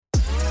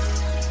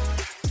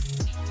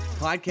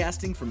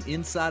Podcasting from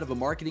inside of a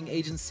marketing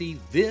agency,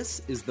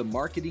 this is the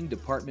Marketing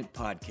Department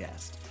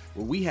Podcast,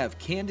 where we have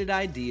candid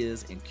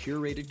ideas and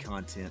curated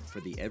content for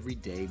the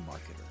everyday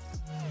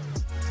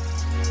marketer.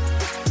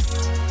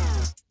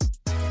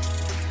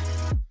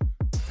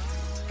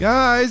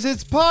 Guys,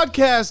 it's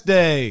podcast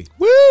day.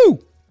 Woo!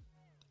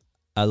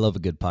 I love a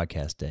good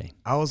podcast day.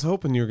 I was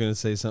hoping you were going to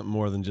say something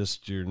more than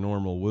just your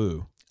normal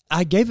woo.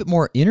 I gave it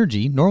more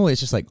energy. Normally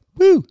it's just like,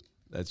 woo.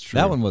 That's true.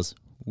 That one was,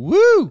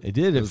 woo. It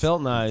did. It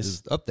felt nice. It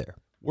was up there.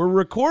 We're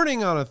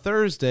recording on a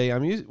Thursday.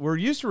 We're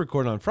used to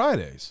recording on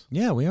Fridays.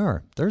 Yeah, we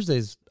are.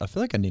 Thursdays, I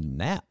feel like I need a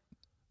nap.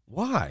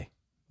 Why?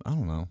 I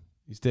don't know.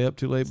 You stay up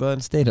too late,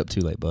 bud? Stayed up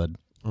too late, bud.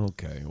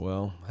 Okay,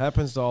 well,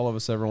 happens to all of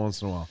us every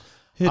once in a while.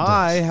 It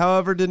I, does.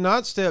 however, did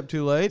not stay up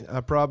too late.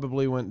 I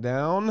probably went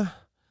down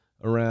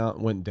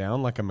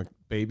like I'm a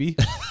baby.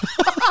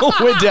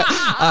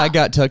 I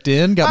got tucked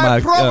in, got I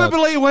my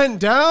probably went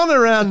down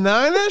around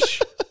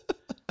 9-ish.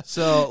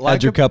 So, like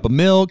had your cup of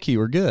milk. You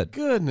were good.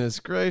 Goodness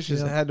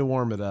gracious, I had to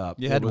warm it up.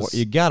 You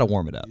got to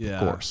warm it up,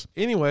 Yeah. of course.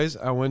 Anyways,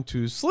 I went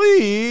to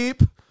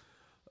sleep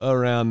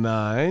around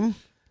 9.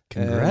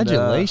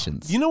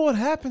 Congratulations. And, you know what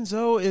happens,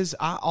 though, is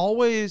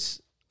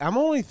I'm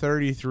only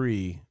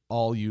 33,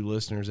 all you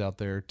listeners out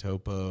there,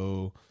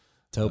 Topo,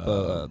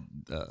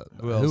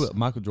 who else?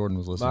 Michael Jordan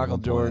was listening. Michael at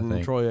one point, Jordan, I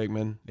think. Troy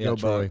Aikman, Yeah, Joe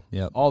Troy. Buck,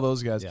 Yep. all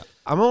those guys. Yep.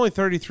 I'm only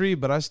 33,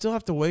 but I still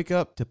have to wake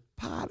up to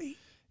potty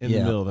in the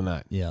middle of the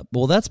night. Yeah.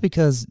 Well, that's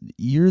because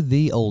you're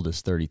the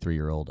oldest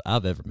 33-year-old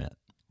I've ever met.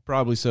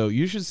 Probably so.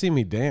 You should see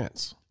me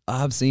dance.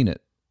 I've seen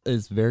it.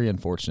 It's very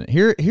unfortunate.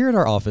 Here at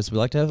our office, we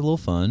like to have a little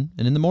fun.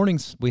 And in the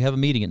mornings, we have a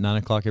meeting at 9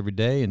 o'clock every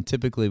day. And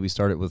typically we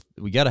start it with,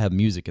 we got to have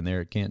music in there.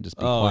 It can't just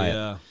be quiet.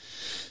 Yeah.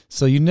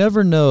 So you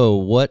never know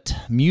what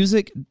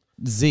music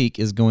Zeke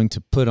is going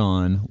to put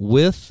on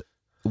with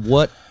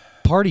what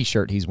party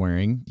shirt he's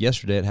wearing.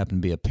 Yesterday, it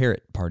happened to be a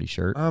Parrot party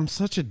shirt. I'm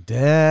such a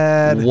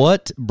dad.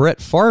 What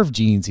Brett Favre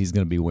jeans he's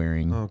going to be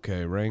wearing.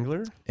 Okay,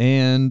 Wrangler.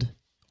 And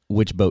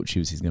which boat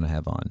shoes he's going to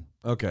have on.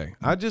 Okay,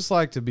 I just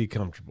like to be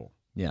comfortable.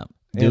 Yeah.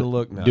 And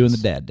look nice. Doing the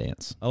dad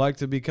dance. I like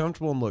to be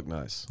comfortable and look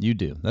nice. You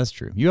do. That's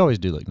true. You always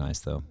do look nice,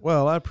 though.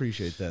 Well, I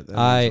appreciate that.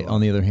 On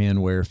the other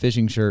hand, wear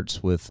fishing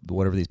shirts with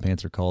whatever these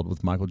pants are called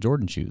with Michael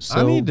Jordan shoes. So,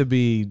 I need to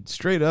be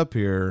straight up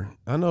here.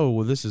 I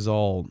know this is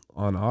all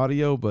on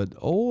audio, but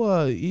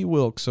old E.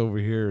 Wilkes over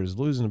here is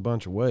losing a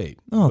bunch of weight.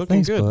 Oh, Looking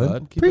thanks, good,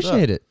 bud. Keep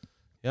Appreciate it. it.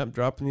 Yep,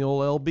 dropping the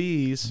old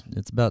LBs.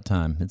 It's about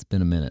time. It's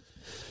been a minute.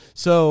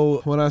 So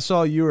when I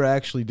saw you were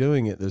actually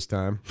doing it this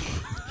time.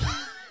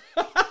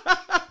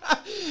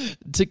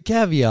 To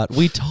caveat,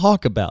 we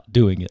talk about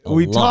doing it a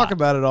We lot. talk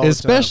about it all the time.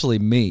 Especially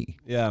me.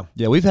 Yeah.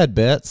 Yeah, we've had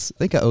bets. I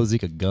think I owe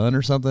Zeke a gun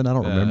or something. I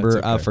don't remember.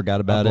 that's okay. I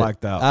forgot about I it.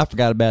 blacked out. I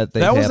forgot about it.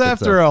 That was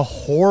after a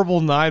horrible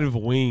night of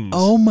wings.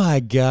 Oh my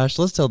gosh.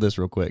 Let's tell this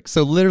real quick.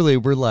 So literally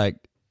we're like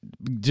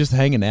just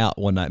hanging out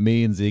one night,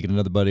 me and Zeke and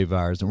another buddy of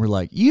ours, and we're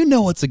like, you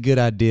know what's a good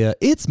idea?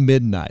 It's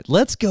midnight.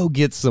 Let's go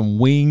get some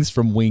wings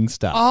from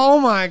Wingstop. Oh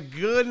my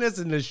goodness,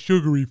 and the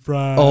sugary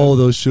fries. Oh,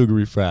 those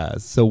sugary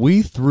fries. So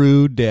we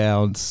threw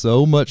down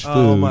so much food.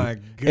 Oh my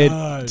and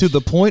gosh. to the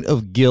point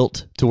of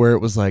guilt to where it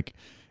was like,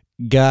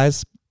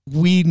 guys,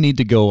 we need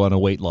to go on a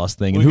weight loss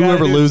thing. And We gotta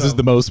whoever do loses something.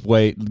 the most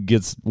weight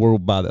we'll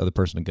buy the other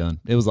person a gun.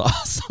 It was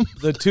awesome.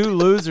 The two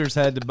losers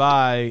had to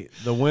buy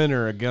the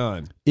winner a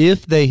gun.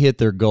 If they hit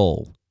their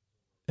goal.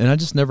 And I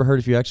just never heard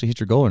if you actually hit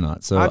your goal or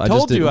not. So I just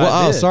told did. you I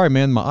Well, oh, did. sorry,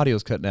 man. My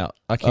audio's cutting out.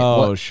 I can't.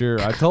 Oh, what? sure.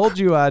 I told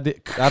you I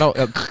did. I don't.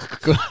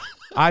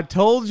 I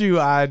told you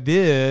I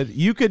did.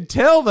 You could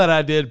tell that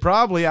I did.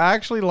 Probably. I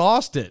actually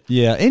lost it.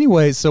 Yeah.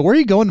 Anyway, so where are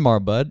you going tomorrow,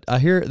 bud? I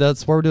hear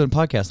that's where we're doing a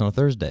podcast on a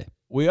Thursday.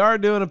 We are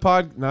doing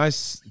a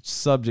nice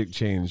subject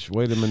change.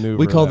 Way to maneuver.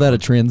 We call that a one.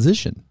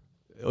 transition.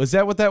 Was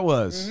that what that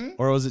was?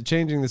 Or was it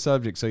changing the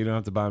subject so you don't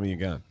have to buy me a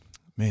gun?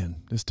 Man,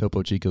 this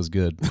Topo Chico's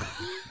good.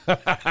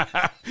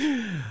 I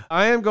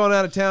am going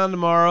out of town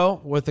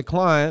tomorrow with a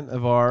client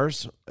of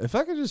ours. If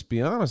I could just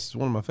be honest, it's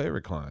one of my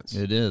favorite clients.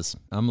 It is.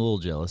 I'm a little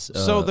jealous.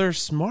 So they're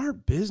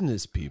smart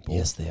business people.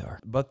 yes, they are.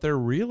 But they're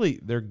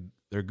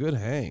good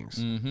hangs.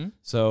 Mm-hmm.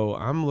 So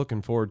I'm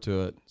looking forward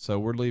to it. So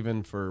we're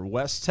leaving for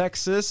West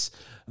Texas,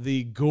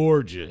 the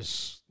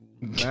gorgeous,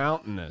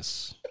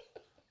 mountainous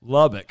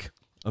Lubbock,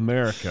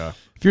 America.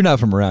 If you're not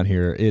from around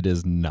here, it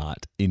is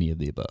not any of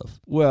the above.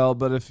 Well,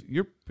 but if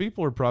your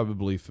people are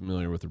probably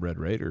familiar with the Red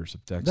Raiders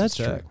of Texas That's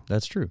Tech. true.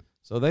 That's true.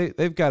 So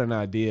they've got an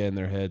idea in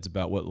their heads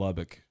about what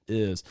Lubbock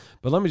is.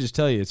 But let me just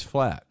tell you, it's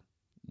flat.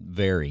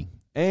 Very.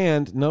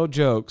 And no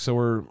joke, so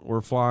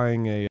we're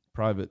flying a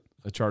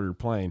chartered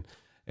plane.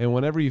 And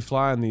whenever you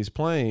fly in these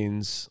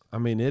planes, I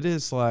mean, it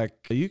is like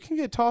you can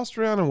get tossed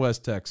around in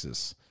West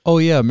Texas. Oh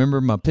yeah,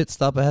 remember my pit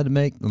stop I had to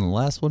make on the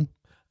last one?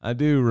 I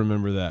do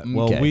remember that. Okay.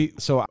 Well,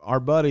 so our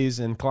buddies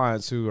and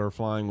clients who are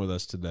flying with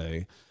us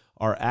today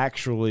are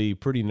actually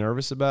pretty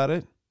nervous about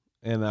it.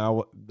 And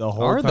the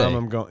whole Are time they?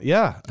 I'm going,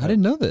 yeah. I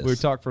didn't know this. We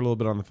talked for a little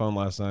bit on the phone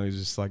last night. He's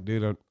just like,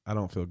 dude, I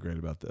don't feel great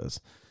about this.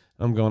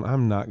 I'm going,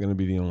 I'm not going to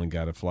be the only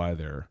guy to fly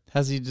there.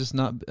 Has he just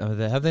not?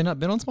 Have they not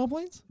been on small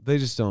planes? They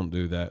just don't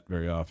do that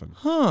very often.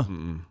 Huh?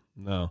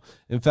 No.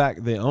 In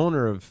fact, the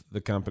owner of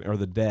the company, or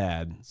the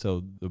dad,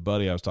 so the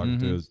buddy I was talking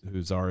to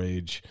who's our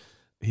age,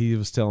 he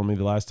was telling me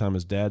the last time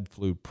his dad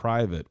flew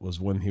private was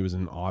when he was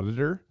an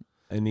auditor,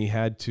 and he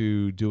had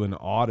to do an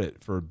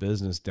audit for a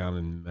business down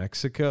in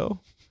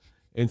Mexico.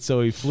 And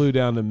so he flew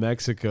down to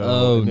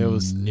Mexico, and it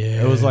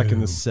was like in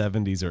the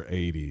 70s or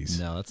 80s.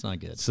 No, that's not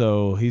good.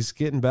 So he's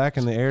getting back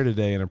in the air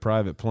today in a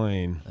private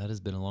plane. That has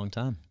been a long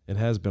time. It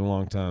has been a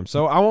long time.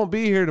 So I won't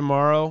be here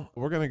tomorrow.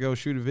 We're going to go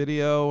shoot a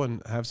video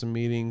and have some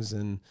meetings,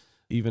 and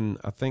even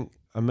I think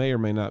I may or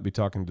may not be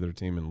talking to their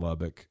team in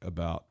Lubbock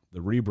about the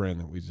rebrand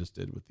that we just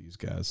did with these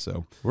guys.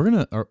 So Are we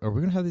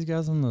gonna have these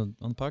guys on the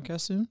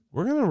podcast soon?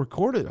 we're going to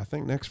record it, I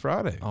think, next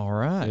Friday. All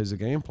right. Is a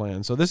game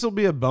plan. So this will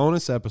be a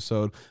bonus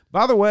episode.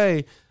 By the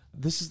way,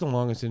 this is the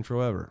longest intro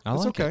ever. I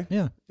It's like okay. it.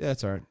 Yeah. Yeah,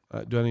 it's all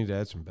right. Do I need to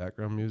add some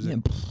background music?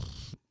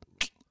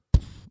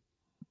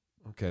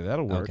 Okay,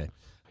 that'll work. Okay.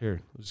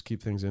 Here, we'll just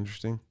keep things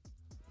interesting.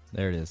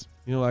 There it is.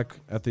 You know, like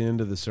at the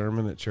end of the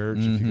sermon at church,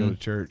 if you go to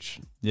church,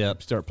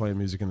 Yep. start playing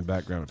music in the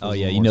background. It feels Oh a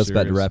yeah, little you more know it's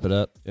about to serious. wrap it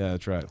up. Yeah,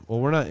 that's right. Well,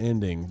 we're not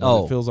ending.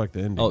 But it feels like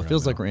the ending. Oh, it right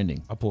feels like now. we're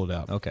ending. I'll pull it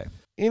out. Okay.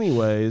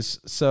 Anyways,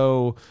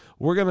 so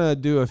we're gonna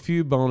do a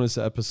few bonus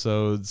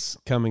episodes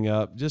coming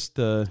up, just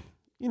to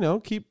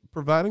keep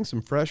providing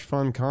some fresh,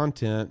 fun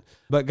content.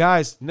 But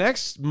guys,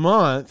 next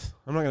month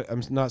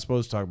I'm not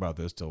supposed to talk about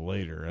this till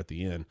later at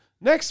the end.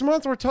 Next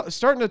month we're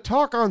starting to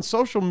talk on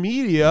social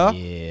media.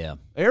 Yeah.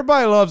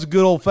 Everybody loves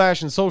good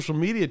old-fashioned social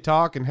media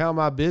talk and how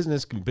my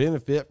business can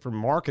benefit from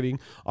marketing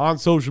on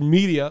social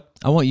media.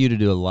 I want you to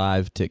do a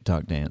live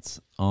TikTok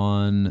dance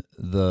on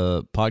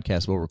the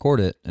podcast. We'll record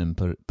it and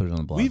put it on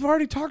the blog. We've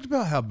already talked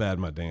about how bad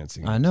my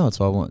dancing is. I know.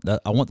 So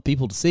I want the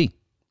people to see.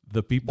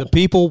 The people. The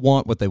people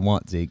want what they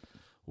want, Zeke.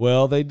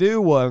 Well, they do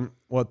want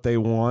what they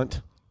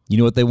want. You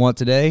know what they want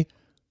today?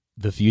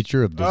 The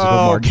future of digital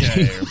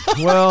marketing.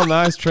 Well,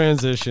 nice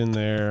transition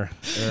there,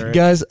 Eric.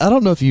 Guys, I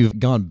don't know if you've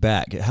gone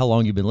back, how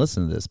long you've been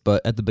listening to this,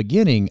 but at the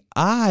beginning,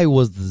 I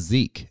was the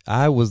Zeke.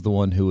 I was the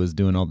one who was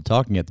doing all the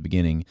talking at the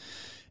beginning,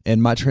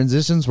 and my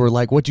transitions were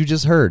like what you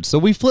just heard. So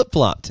we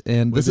flip-flopped,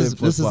 and this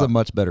is a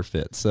much better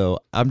fit. So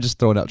I'm just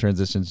throwing out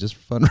transitions just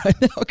for fun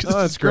right now.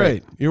 Oh, that's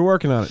great. You're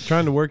working on it,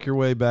 trying to work your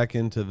way back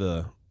into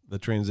the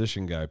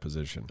transition guy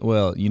position.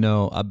 Well,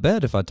 I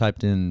bet if I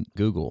typed in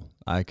Google,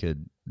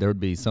 there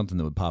would be something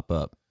that would pop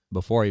up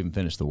before I even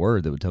finished the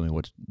word that would tell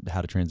me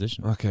how to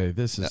transition. Okay,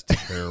 this is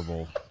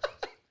terrible.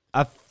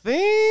 I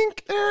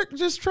think Eric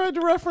just tried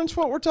to reference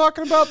what we're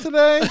talking about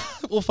today.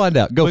 We'll find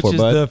out. Go for it, Which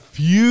bud. is the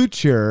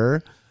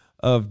future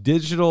of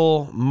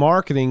digital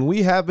marketing.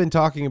 We have been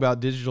talking about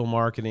digital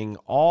marketing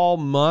all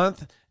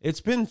month.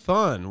 It's been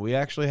fun. We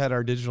actually had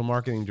our digital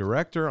marketing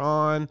director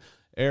on.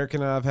 Eric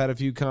and I have had a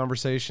few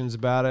conversations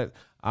about it.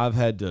 I've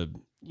had to,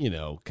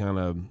 kind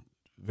of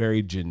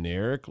very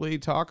generically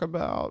talk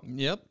about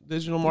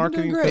digital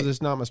marketing because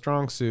it's not my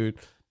strong suit,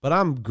 but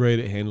I'm great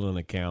at handling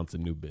accounts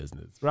and new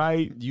business,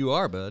 right? You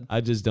are, bud.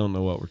 I just don't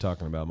know what we're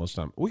talking about most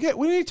of the time.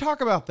 We need to talk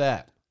about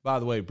that, by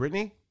the way,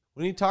 Brittany.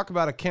 We need to talk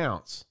about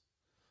accounts.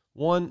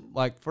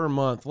 For a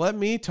month, let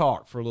me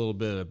talk for a little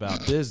bit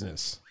about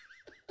business.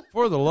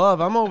 For the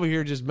love, I'm over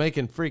here just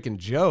making freaking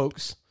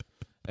jokes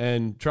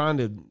and trying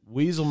to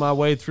weasel my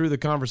way through the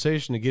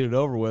conversation to get it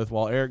over with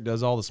while Eric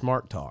does all the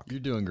smart talk.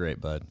 You're doing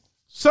great, bud.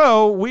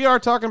 So we are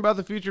talking about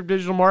the future of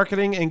digital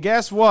marketing, and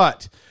guess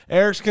what?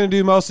 Eric's going to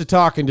do most of the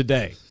talking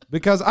today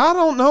because I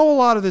don't know a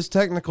lot of this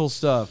technical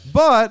stuff,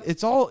 but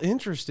it's all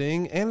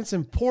interesting and it's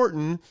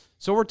important.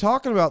 So we're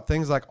talking about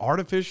things like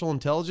artificial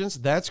intelligence.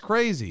 That's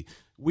crazy.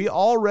 We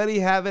already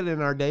have it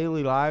in our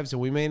daily lives, and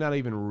we may not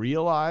even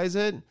realize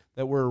it,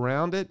 that we're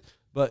around it.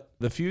 But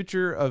the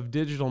future of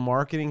digital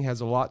marketing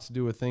has a lot to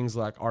do with things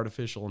like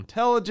artificial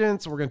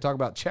intelligence. We're going to talk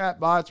about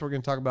chatbots. We're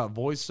going to talk about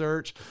voice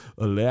search,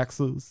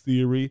 Alexa,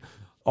 Siri,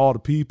 all the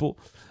people,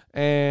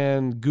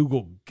 and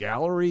Google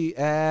Gallery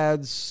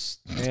ads.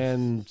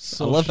 And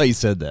I love how you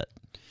said that.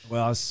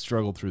 Well, I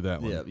struggled through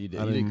that one. Yeah, you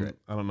did. You did great.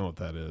 I don't know what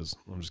that is.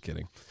 I'm just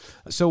kidding.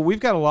 So we've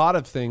got a lot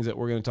of things that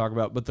we're going to talk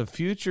about, but the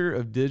future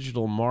of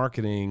digital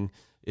marketing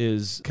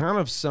is kind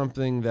of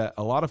something that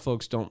a lot of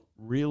folks don't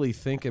really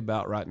think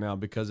about right now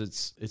because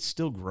it's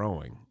still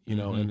growing,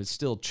 and it's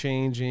still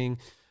changing.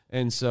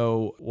 And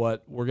so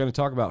what we're going to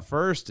talk about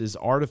first is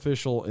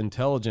artificial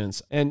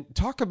intelligence, and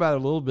talk about it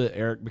a little bit,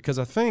 Eric, because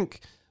I think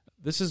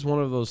this is one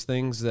of those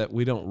things that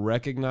we don't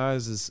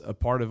recognize as a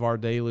part of our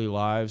daily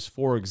lives.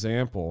 For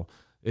example,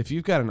 if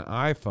you've got an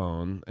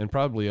iPhone, and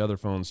probably other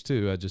phones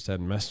too, I just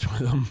hadn't messed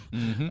with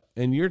them,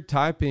 and you're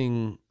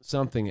typing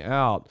something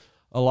out,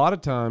 a lot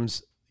of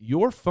times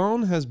your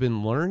phone has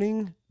been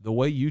learning the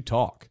way you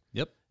talk.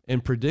 Yep.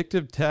 And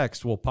predictive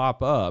text will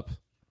pop up.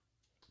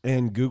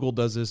 And Google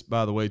does this,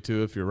 by the way,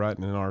 too, if you're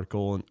writing an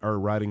article or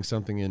writing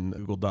something in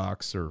Google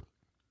Docs or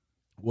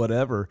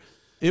whatever.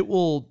 It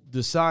will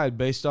decide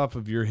based off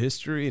of your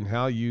history and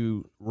how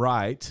you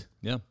write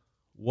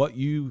what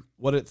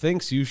it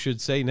thinks you should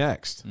say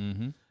next.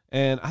 Mm-hmm.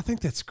 And I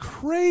think that's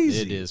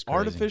crazy. It is crazy.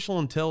 Artificial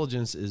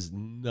intelligence is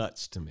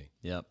nuts to me.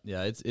 Yeah,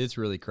 it's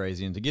really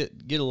crazy. And to get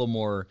a little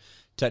more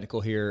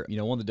technical here.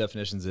 One of the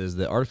definitions is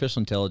that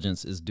artificial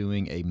intelligence is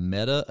doing a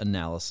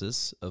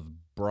meta-analysis of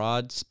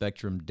broad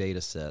spectrum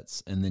data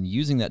sets and then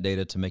using that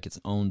data to make its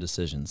own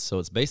decisions. So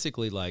it's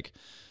basically like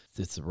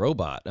it's a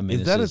robot. I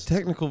mean, is that a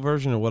technical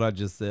version of what I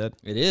just said?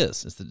 It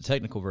is. It's the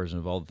technical version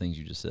of all the things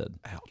you just said.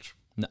 Ouch.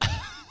 No.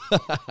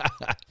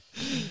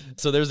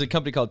 So there's a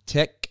company called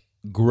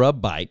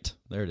TechGrubbyte.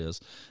 There it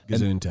is.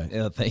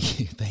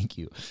 Thank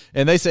you.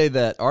 And they say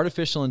that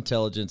artificial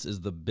intelligence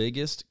is the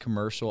biggest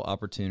commercial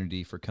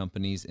opportunity for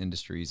companies,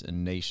 industries,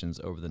 and nations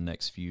over the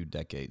next few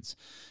decades.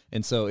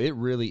 And so it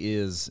really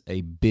is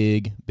a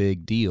big,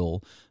 big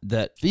deal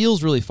that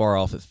feels really far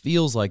off. It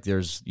feels like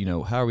there's,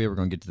 how are we ever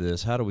going to get to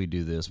this? How do we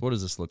do this? What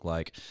does this look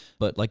like?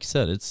 But like you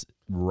said, it's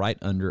right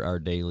under our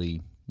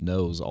daily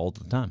nose all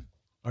the time.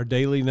 Our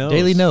daily nose.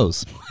 Daily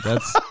nose.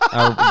 That's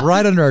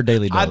right under our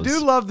daily nose. I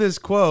do love this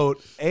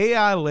quote.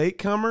 AI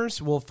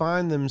latecomers will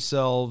find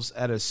themselves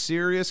at a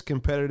serious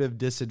competitive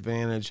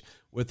disadvantage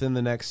within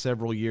the next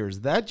several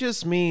years. That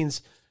just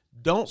means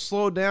don't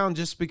slow down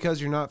just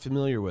because you're not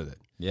familiar with it.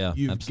 Yeah,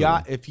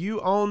 if you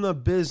own the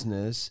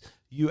business,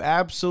 you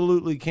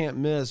absolutely can't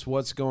miss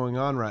what's going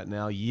on right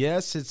now.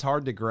 Yes, it's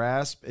hard to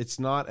grasp. It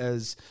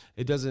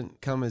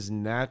doesn't come as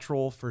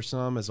natural for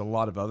some as a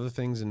lot of other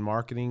things in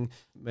marketing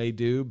may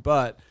do,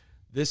 but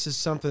this is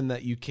something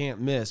that you can't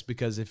miss,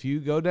 because if you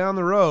go down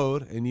the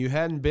road and you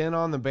hadn't been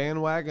on the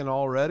bandwagon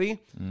already,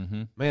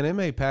 man, it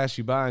may pass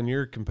you by and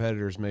your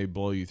competitors may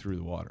blow you through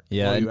the water.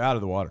 Yeah, blow you out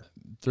of the water.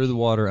 Through the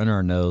water, under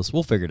our nose.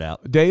 We'll figure it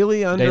out.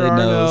 Daily under our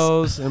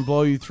nose and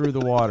blow you through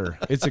the water.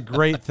 It's a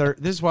great this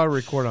is why we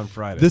record on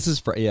Friday. This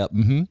is yeah.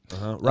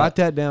 Write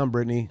that down,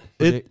 Brittany.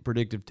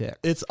 Predictive tech.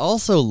 It's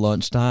also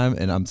lunchtime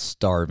and I'm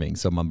starving,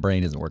 so my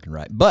brain isn't working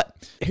right. But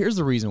here's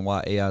the reason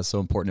why AI is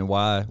so important and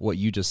why what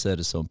you just said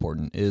is so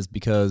important is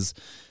because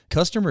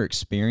customer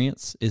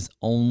experience is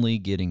only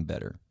getting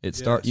better. It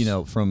starts,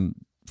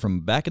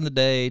 from back in the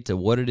day to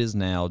what it is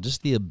now,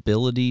 just the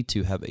ability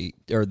to have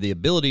the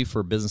ability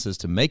for businesses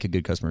to make a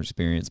good customer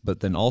experience,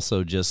 but then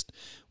also just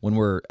when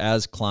we're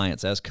as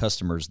clients, as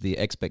customers, the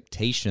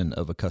expectation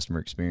of a customer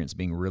experience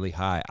being really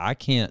high.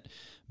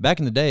 Back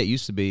in the day, it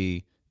used to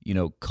be,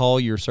 call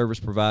your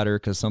service provider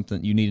because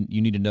something you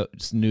need to know,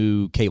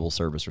 new cable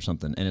service or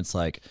something. And it's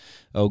like,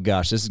 oh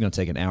gosh, this is going to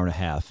take an hour and a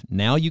half.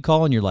 Now you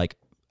call and you're like,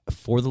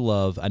 for the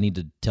love, I need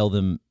to tell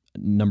them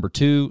number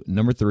 2,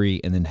 number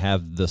 3, and then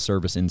have the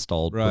service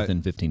installed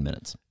within 15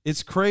 minutes.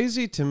 It's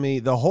crazy to me.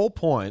 The whole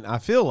point, I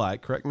feel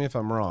like, correct me if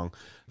I'm wrong,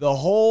 the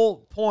whole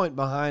point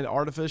behind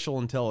artificial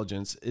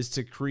intelligence is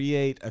to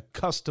create a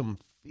custom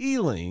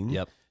feeling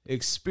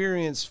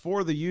experience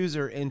for the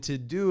user and to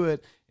do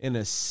it in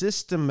a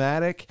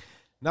systematic,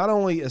 not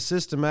only a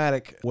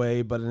systematic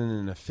way, but in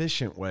an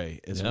efficient way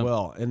as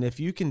well. And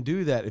if you can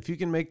do that, if you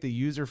can make the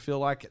user feel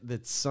like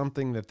that's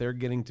something that they're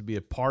getting to be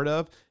a part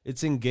of,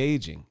 it's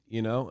engaging,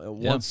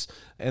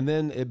 and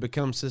then it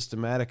becomes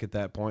systematic at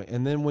that point.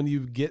 And then when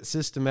you get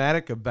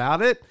systematic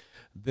about it,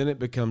 then it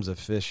becomes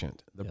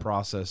efficient. The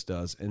process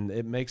does. And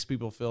it makes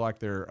people feel like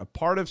they're a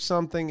part of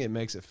something. It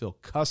makes it feel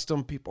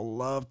custom. People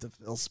love to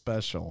feel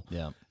special.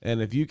 Yeah.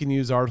 And if you can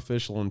use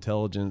artificial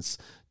intelligence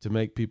to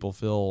make people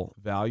feel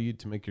valued,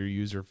 to make your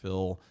user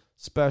feel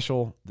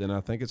special, then I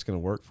think it's going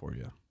to work for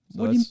you.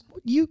 So what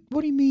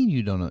do you mean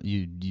you don't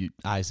know?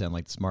 I sound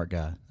like the smart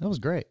guy. That was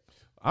great.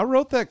 I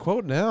wrote that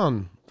quote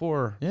down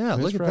for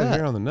look at right that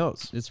here on the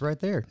notes. It's right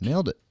there.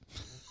 Nailed it.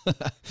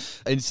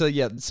 And so,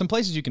 some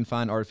places you can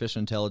find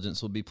artificial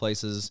intelligence will be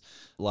places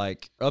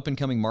like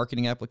up-and-coming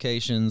marketing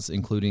applications,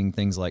 including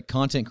things like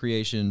content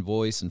creation,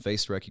 voice and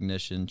face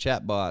recognition,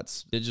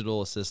 chatbots,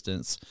 digital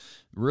assistants.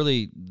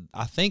 Really,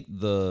 I think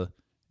I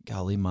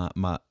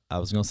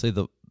was going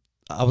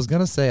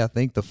to say I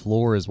think the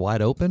floor is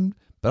wide open,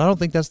 but I don't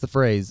think that's the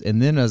phrase.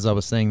 And then as I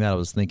was saying that, I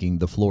was thinking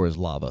the floor is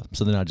lava.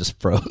 So then I just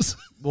froze.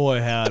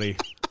 Boy, howdy.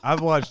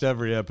 I've watched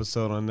every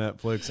episode on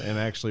Netflix and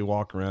actually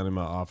walk around in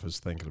my office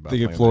thinking about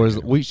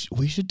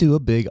we should do a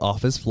big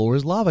office floor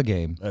is lava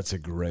game. That's a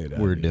great idea.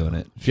 We're doing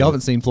it. If y'all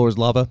haven't seen Floor is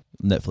Lava,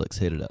 Netflix,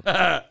 hit it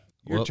up.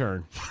 Your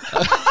turn.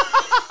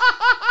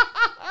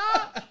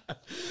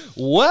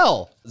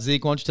 Well,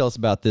 Zeke, why don't you tell us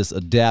about this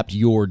Adapt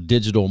Your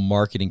Digital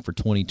Marketing for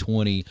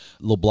 2020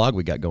 little blog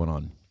we got going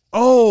on?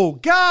 Oh,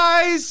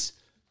 guys,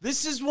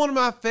 this is one of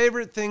my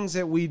favorite things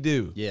that we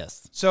do.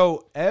 Yes.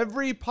 So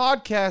every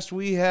podcast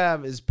we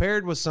have is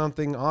paired with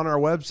something on our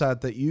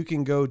website that you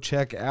can go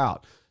check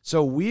out.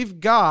 So we've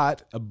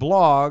got a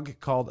blog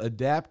called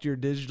Adapt Your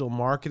Digital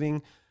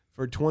Marketing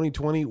for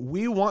 2020.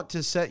 We want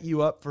to set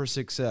you up for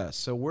success.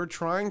 So we're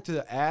trying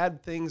to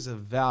add things of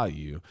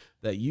value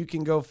that you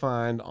can go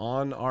find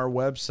on our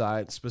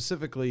website,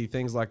 specifically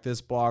things like this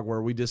blog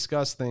where we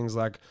discuss things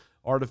like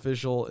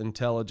artificial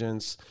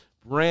intelligence,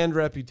 brand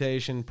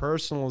reputation,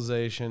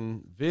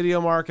 personalization, video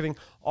marketing,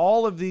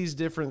 all of these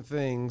different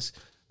things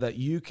that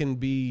you can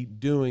be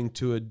doing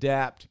to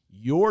adapt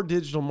your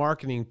digital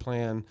marketing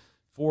plan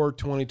for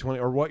 2020,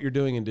 or what you're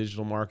doing in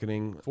digital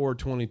marketing for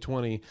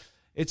 2020.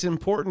 It's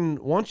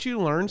important, once you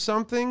learn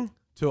something,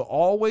 to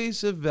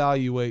always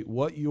evaluate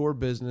what your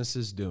business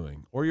is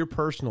doing or your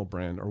personal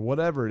brand or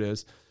whatever it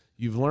is.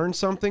 You've learned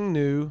something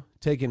new,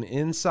 take an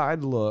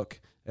inside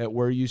look at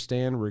where you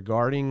stand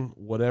regarding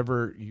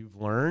whatever you've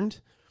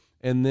learned,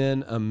 and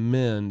then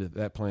amend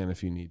that plan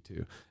if you need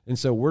to. And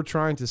so we're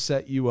trying to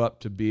set you up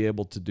to be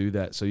able to do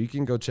that. So you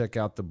can go check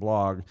out the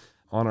blog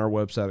on our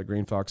website at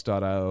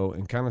greenfox.io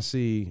and kind of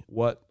see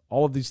what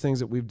all of these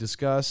things that we've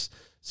discussed,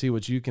 see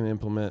what you can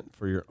implement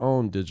for your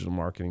own digital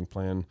marketing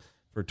plan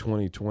for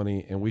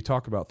 2020. And we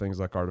talk about things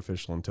like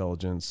artificial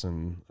intelligence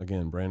and,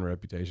 again, brand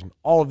reputation,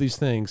 all of these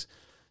things.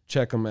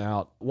 Check them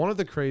out. One of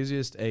the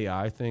craziest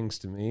AI things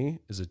to me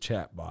is a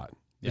chat bot,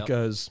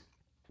 because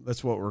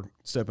that's what we're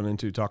stepping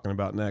into talking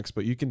about next.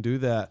 But you can do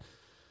that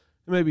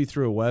maybe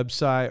through a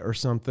website or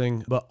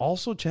something, but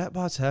also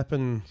chatbots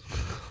happen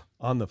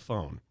on the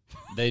phone.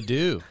 They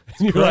do.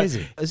 It's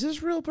crazy. Like, is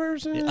this a real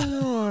person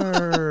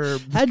or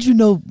How'd you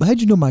know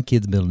my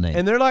kid's middle name?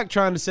 And they're like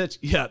trying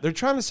to they're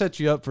trying to set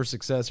you up for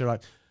success. They're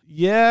like,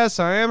 yes,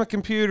 I am a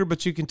computer,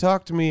 but you can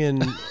talk to me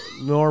in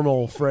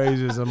normal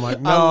phrases. I'm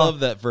like, no. I love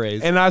that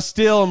phrase. And I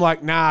still am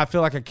like, nah, I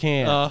feel like I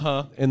can't.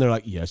 Uh-huh. And they're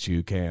like, yes,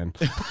 you can.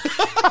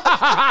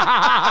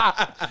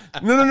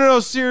 No,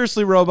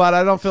 seriously, robot,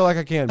 I don't feel like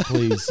I can.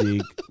 Please,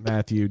 Zeke,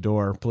 Matthew,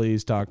 Door,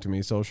 please talk to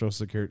me. Social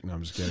Security. No,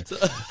 I'm just kidding.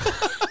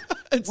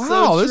 It's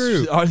wow, so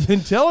true. This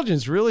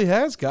intelligence really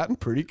has gotten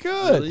pretty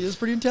good. It really is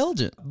pretty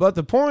intelligent. But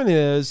the point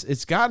is,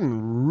 it's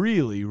gotten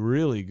really,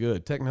 really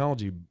good.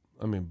 Technology,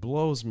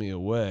 blows me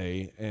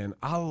away. And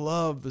I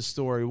love the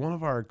story. One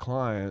of our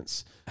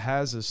clients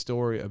has a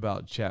story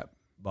about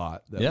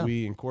chatbot that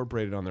we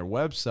incorporated on their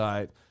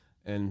website,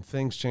 and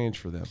things changed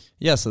for them.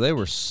 Yeah, so they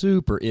were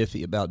super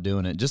iffy about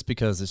doing it just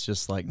because it's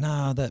just like,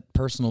 nah, that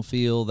personal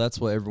feel, that's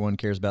what everyone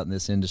cares about in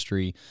this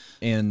industry,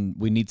 and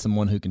we need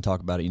someone who can talk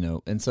about it,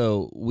 And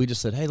so we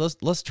just said, hey,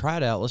 let's try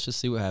it out. Let's just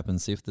see what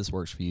happens, see if this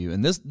works for you.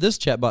 And this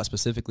chatbot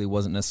specifically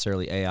wasn't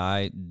necessarily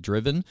AI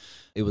driven.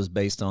 It was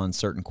based on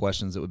certain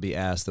questions that would be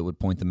asked that would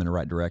point them in the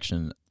right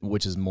direction,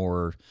 which is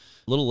a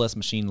little less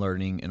machine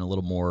learning and a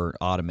little more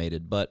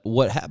automated. But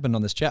what happened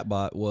on this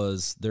chatbot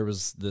was there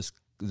was this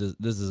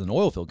is an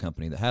oil field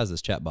company that has this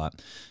chatbot,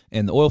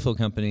 and the oil field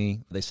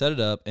company, they set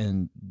it up,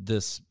 and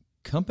this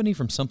company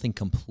from something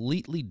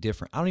completely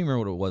different, I don't even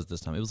remember what it was this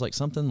time. It was like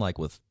something like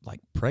with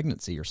like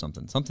pregnancy or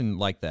something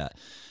like that.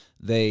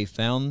 They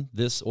found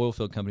this oil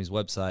field company's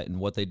website and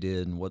what they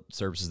did and what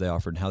services they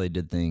offered and how they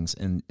did things.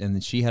 And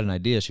then she had an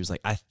idea. She was like,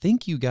 I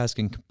think you guys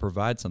can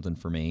provide something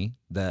for me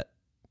that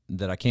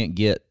I can't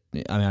get.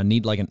 I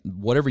need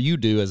whatever you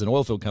do as an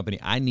oil field company,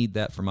 I need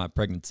that for my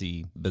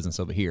pregnancy business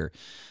over here.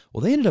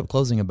 Well, they ended up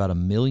closing about $1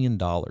 million.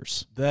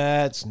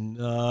 That's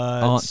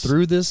nuts.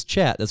 Through this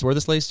chat. That's where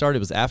this lady started. It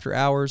was after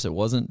hours. It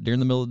wasn't during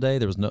the middle of the day.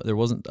 There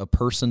wasn't a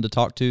person to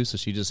talk to, so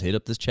she just hit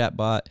up this chat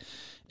bot,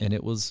 and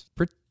it was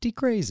pretty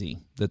crazy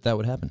that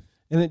would happen.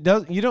 And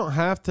you don't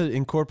have to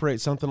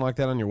incorporate something like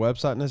that on your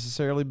website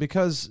necessarily,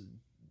 because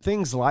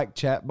things like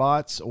chat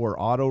bots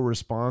or auto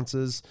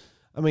responses,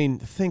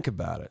 think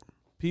about it.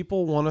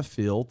 People want to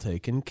feel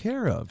taken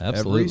care of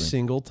every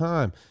single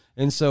time.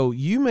 And so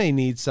you may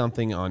need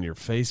something on your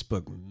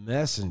Facebook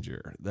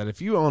Messenger that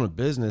if you own a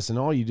business and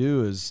all you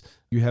do is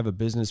you have a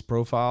business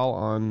profile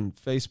on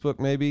Facebook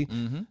maybe,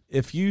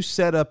 if you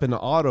set up an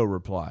auto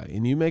reply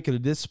and you make it a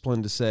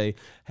discipline to say,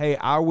 hey,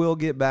 I will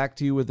get back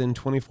to you within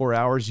 24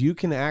 hours, you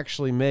can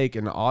actually make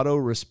an auto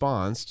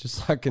response,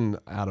 just like an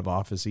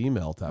out-of-office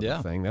email type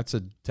of thing. That's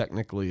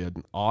technically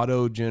an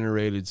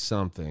auto-generated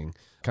something,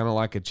 kind of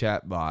like a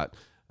chat bot,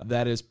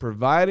 that is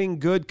providing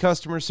good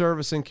customer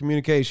service and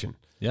communication.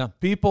 Yeah.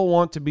 People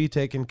want to be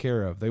taken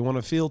care of. They want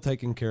to feel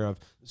taken care of.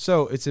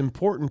 So it's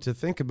important to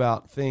think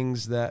about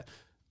things that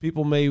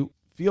people may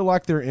feel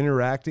like they're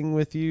interacting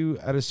with you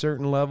at a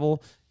certain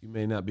level. You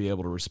may not be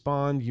able to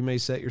respond. You may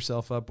set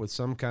yourself up with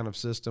some kind of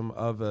system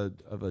of a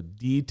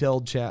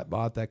detailed chat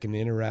bot that can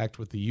interact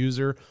with the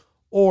user,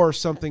 or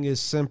something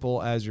as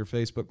simple as your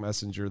Facebook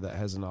Messenger that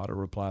has an auto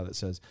reply that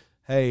says,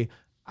 hey,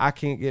 I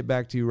can't get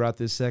back to you right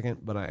this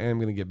second, but I am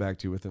going to get back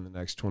to you within the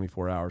next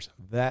 24 hours.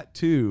 That,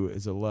 too,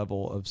 is a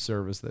level of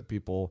service that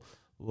people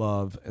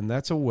love, and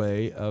that's a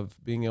way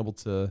of being able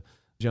to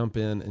jump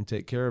in and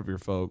take care of your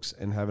folks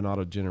and have an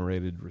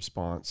auto-generated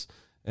response.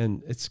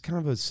 And it's kind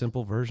of a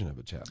simple version of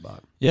a chatbot.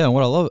 Yeah, and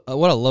what I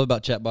love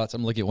about chatbots,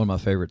 I'm looking at one of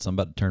my favorites. I'm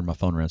about to turn my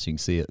phone around so you can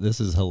see it. This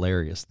is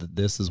hilarious that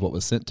this is what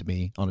was sent to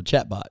me on a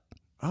chatbot.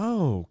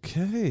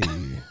 Okay.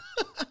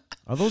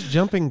 Are those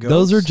jumping goats?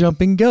 Those are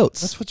jumping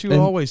goats. That's what you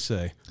always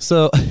say.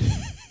 So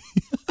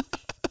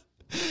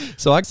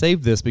I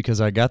saved this because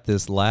I got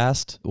this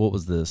what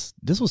was this?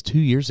 This was 2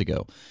 years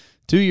ago.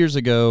 2 years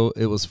ago,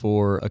 it was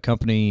for a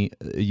company,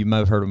 you might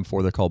have heard of them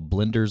before, they're called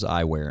Blenders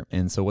Eyewear.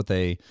 And so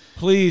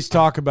Please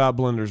talk about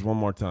Blenders one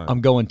more time.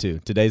 I'm going to.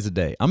 Today's the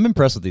day. I'm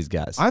impressed with these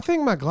guys. I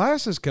think my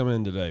glasses come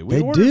in today.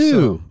 They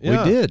do. We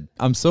did.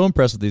 I'm so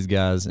impressed with these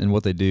guys and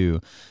what they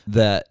do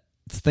that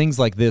things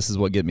like this is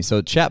what get me.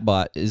 So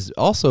chatbot is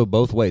also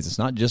both ways. It's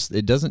not just,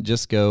 it doesn't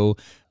just go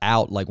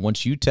out like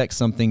once you text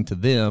something to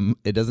them,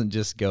 it doesn't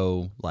just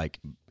go like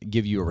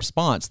give you a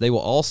response. They will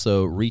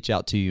also reach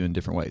out to you in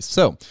different ways.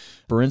 So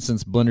for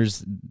instance,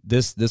 Blenders,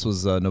 this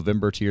was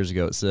November 2 years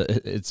ago.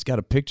 It's got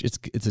a picture.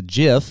 It's a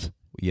GIF.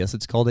 Yes,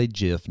 it's called a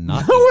GIF,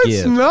 not No, a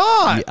it's GIF.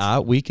 not. Yeah,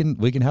 we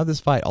can have this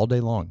fight all day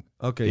long.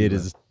 Okay, It you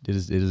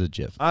is a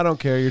GIF. I don't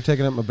care. You're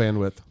taking up my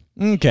bandwidth.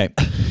 Okay,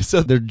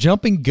 so they're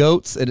jumping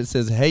goats, and it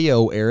says, "Hey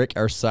yo, Eric,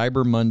 our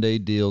Cyber Monday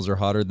deals are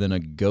hotter than a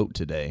goat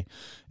today,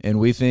 and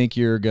we think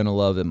you're gonna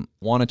love them.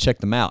 Want to check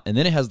them out?" And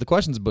then it has the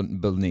questions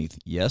beneath.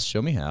 Yes,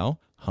 show me how.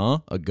 Huh?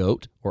 A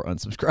goat or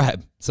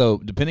unsubscribe. So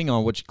depending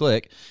on what you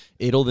click,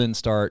 it'll then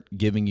start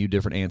giving you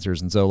different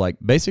answers. And so like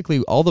basically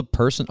all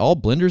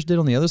Blenders did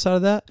on the other side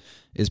of that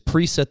is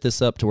preset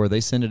this up to where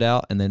they send it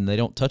out and then they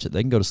don't touch it.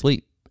 They can go to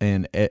sleep.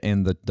 And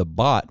the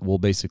bot will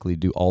basically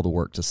do all the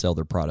work to sell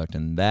their product.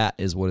 And that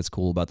is what is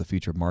cool about the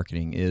future of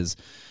marketing is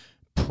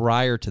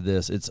prior to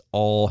this, it's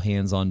all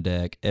hands on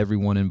deck,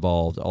 everyone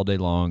involved all day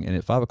long. And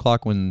at 5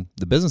 o'clock when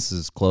the business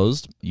is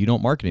closed, you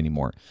don't market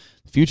anymore.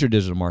 Future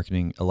digital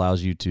marketing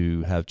allows you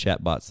to have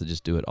chatbots that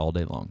just do it all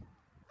day long.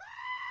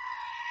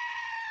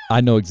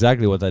 I know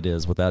exactly what that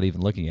is without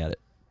even looking at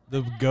it.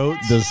 The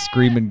goats? The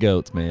screaming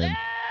goats, man.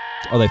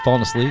 Are they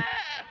falling asleep?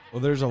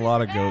 Well, there's a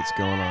lot of goats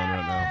going on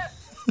right now.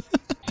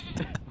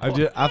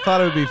 I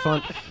thought it would be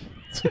fun.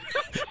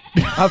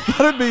 I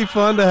thought it'd be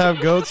fun to have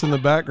goats in the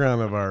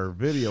background of our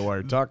video while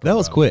you're talking. That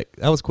was about quick.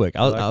 That was quick.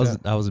 that.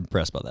 I was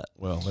impressed by that.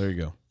 Well, there you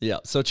go. Yeah.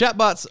 So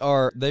chatbots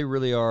they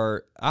really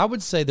are, I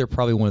would say they're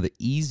probably one of the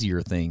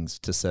easier things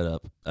to set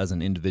up as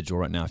an individual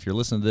right now. If you're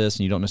listening to this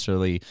and you don't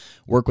necessarily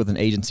work with an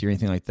agency or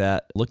anything like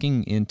that,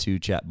 looking into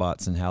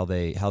chatbots and how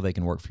they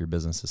can work for your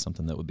business is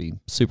something that would be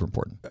super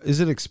important.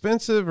 Is it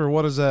expensive or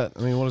what is that?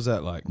 I mean, what is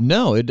that like?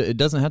 No, it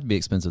doesn't have to be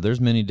expensive.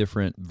 There's many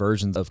different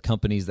versions of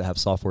companies that have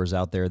softwares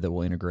out there that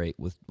will integrate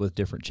with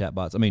different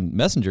chatbots. I mean,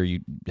 Messenger,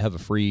 you have a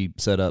free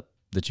setup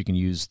that you can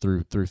use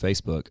through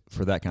Facebook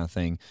for that kind of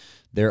thing.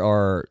 There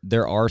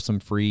are some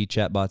free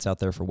chatbots out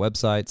there for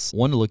websites.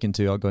 One to look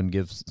into, I'll go ahead and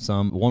give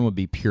some. One would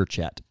be Pure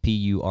Chat,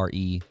 Pure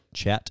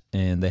Chat,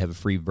 and they have a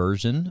free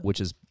version,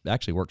 which is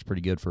actually works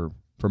pretty good for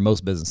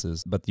most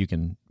businesses, but you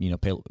can pay a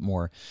little bit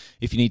more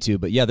if you need to.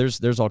 But yeah,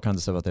 there's all kinds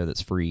of stuff out there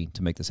that's free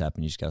to make this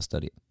happen. You just got to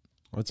study it.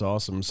 That's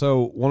awesome.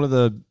 So one of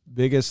the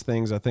biggest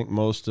things I think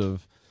most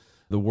of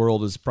the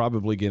world is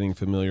probably getting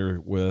familiar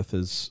with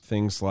is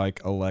things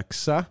like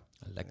Alexa.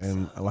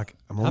 And like,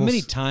 how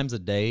many times a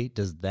day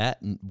does that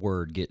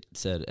word get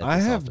said at I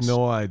this have office?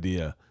 no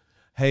idea.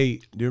 Hey,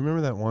 do you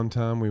remember that one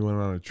time we went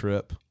on a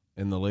trip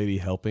and the lady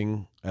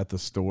helping at the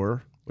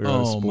store? We were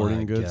at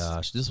Sporting Goods. Oh my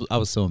gosh, I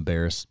was so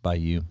embarrassed by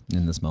you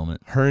in this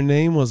moment. Her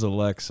name was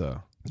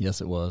Alexa. Yes,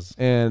 it was.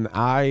 And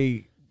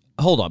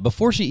hold on,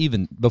 before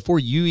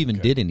you even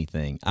did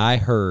anything, I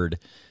heard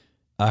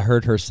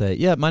her say,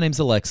 "Yeah, my name's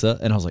Alexa,"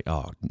 and I was like,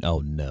 "Oh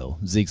no,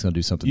 Zeke's gonna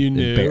do something." You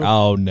knew?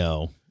 Oh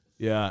no.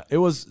 Yeah, it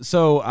was.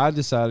 So I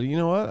decided, you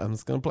know what? I'm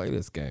just going to play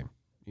this game,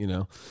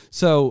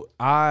 So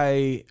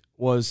I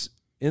was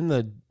in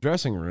the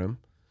dressing room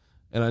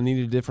and I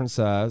needed a different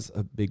size,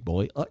 a big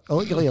boy. I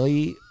don't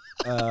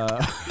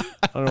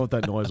know what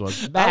that noise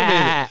was.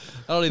 I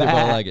don't either, but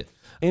I like it.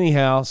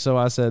 Anyhow, so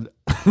I said,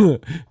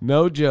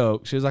 no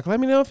joke. She was like,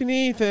 let me know if you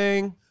need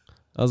anything.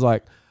 I was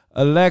like,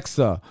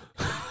 Alexa,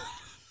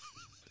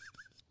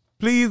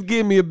 please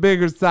give me a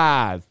bigger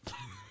size.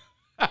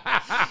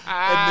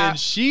 And then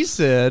she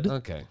said,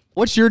 Okay.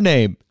 "What's your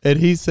name?" And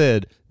he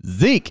said,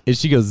 "Zeke." And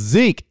she goes,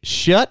 "Zeke,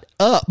 shut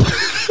up."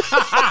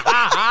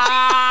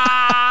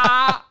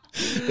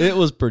 It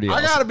was pretty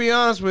awesome. I got to be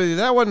honest with you.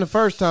 That wasn't the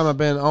first time I've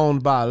been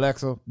owned by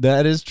Alexa.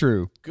 That is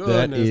true.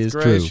 Goodness that is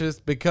gracious.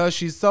 true. Because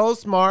she's so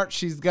smart,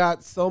 she's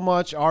got so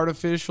much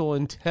artificial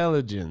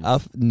intelligence.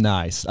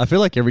 Nice. I feel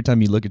like every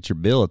time you look at your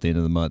bill at the end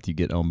of the month, you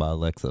get owned by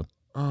Alexa.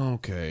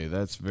 Okay,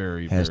 that's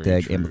very, Hashtag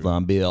very true.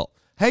 Amazon bill.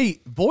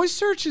 Hey, voice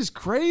search is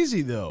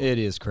crazy, though. It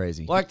is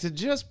crazy. Like, to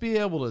just be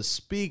able to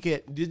speak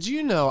it. Did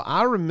you know,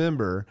 I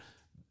remember,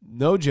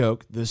 no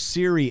joke, the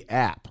Siri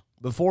app,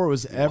 before it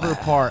was ever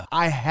part,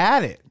 I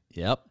had it.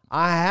 Yep.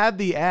 I had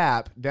the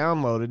app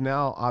downloaded.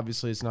 Now,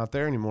 obviously, it's not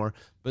there anymore.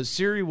 But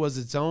Siri was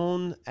its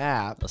own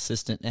app.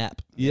 Assistant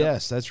app.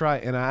 Yes, that's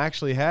right. And I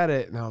actually had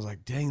it, and I was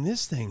like, dang,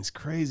 this thing's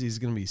crazy. It's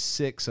going to be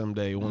sick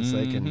someday once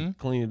they can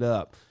clean it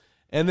up.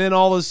 And then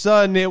all of a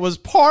sudden, it was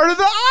part of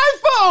the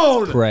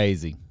iPhone.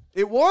 Crazy.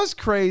 It was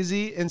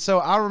crazy. And so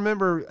I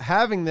remember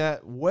having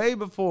that way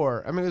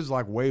before. I mean, it was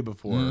like way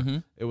before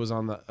it was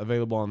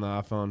available on the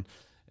iPhone.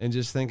 And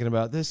just thinking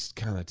about this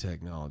kind of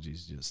technology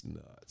is just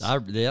nuts.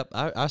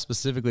 I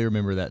specifically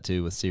remember that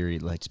too with Siri,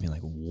 like just being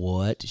like,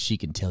 what? She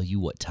can tell you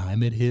what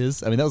time it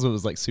is. I mean, that was what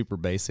was like super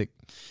basic.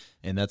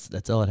 And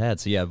that's all it had.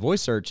 So yeah,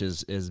 voice search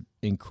is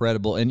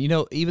incredible. And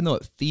even though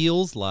it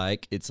feels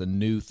like it's a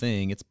new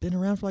thing, it's been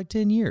around for like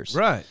 10 years.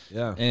 Right.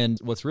 Yeah. And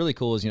what's really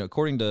cool is,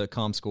 according to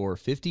ComScore,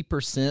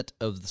 50%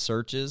 of the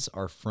searches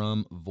are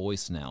from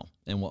voice now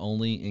and will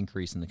only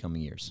increase in the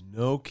coming years.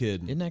 No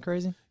kidding. Isn't that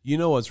crazy? You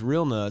know what's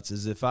real nuts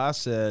is if I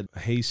said,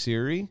 "Hey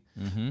Siri,"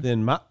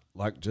 then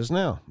like just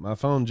now, my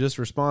phone just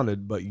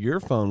responded, but your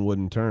phone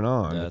wouldn't turn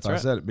on That's if I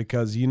right. said it,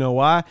 because you know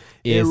why?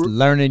 It's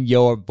learning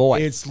your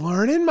voice. It's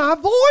learning my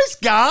voice,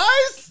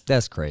 guys.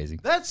 That's crazy.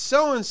 That's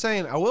so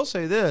insane. I will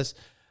say this.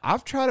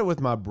 I've tried it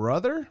with my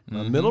brother,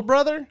 my middle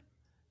brother,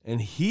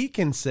 and he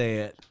can say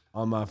it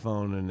on my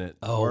phone and it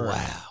works.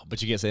 Wow.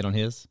 But you can't say it on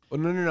his? Well,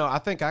 no. I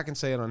think I can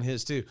say it on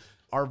his too.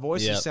 Our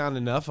voices Yep. sound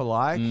enough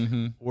alike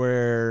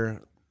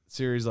where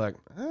Siri's like,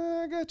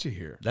 I got you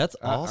here. That's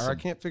awesome. I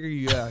can't figure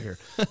you out here.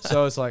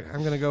 So it's like,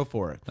 I'm going to go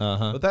for it.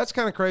 But that's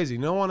kind of crazy.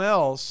 No one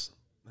else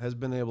has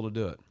been able to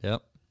do it.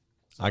 Yep.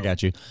 I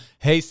got you.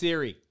 Hey,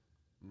 Siri.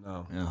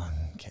 No. Oh,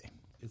 okay.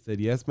 It said,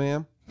 yes,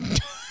 ma'am.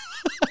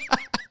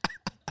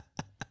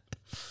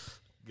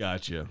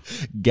 Gotcha.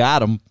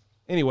 Got him.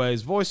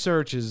 Anyways, voice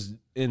search is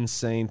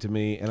insane to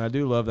me, and I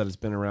do love that it's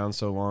been around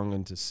so long,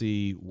 and to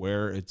see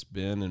where it's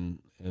been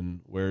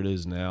and where it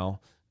is now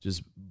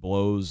just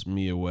blows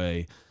me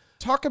away.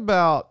 Talk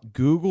about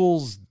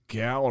Google's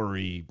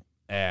gallery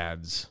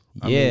ads.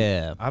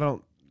 Yeah. I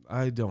don't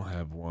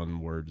have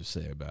one word to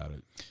say about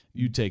it.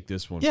 You take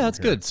this one. Yeah, from that's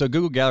here. good. So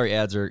Google Gallery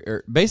ads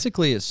are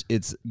basically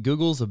it's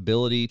Google's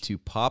ability to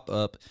pop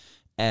up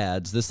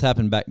ads. This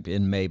happened back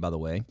in May, by the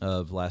way,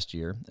 of last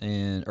year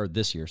or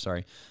this year,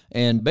 sorry.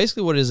 And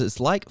basically what it is, it's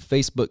like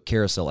Facebook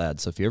carousel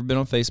ads. So if you've ever been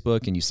on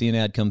Facebook and you see an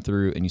ad come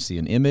through and you see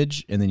an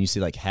image and then you see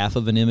like half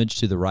of an image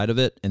to the right of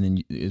it, and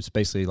then it's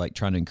basically like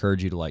trying to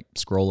encourage you to like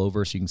scroll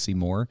over so you can see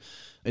more.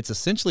 It's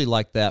essentially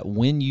like that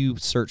when you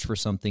search for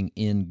something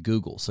in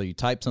Google. So you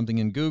type something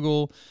in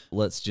Google,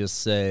 let's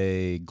just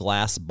say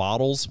glass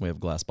bottles. We have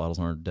glass bottles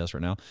on our desk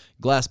right now.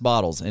 Glass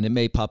bottles, and it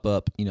may pop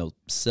up,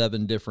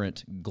 7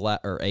 different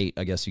or 8,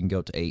 I guess you can go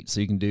up to 8.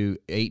 So you can do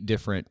 8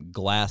 different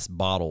glass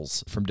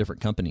bottles from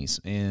different companies.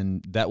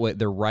 And that way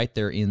they're right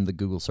there in the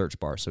Google search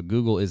bar. So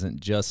Google isn't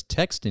just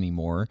text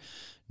anymore.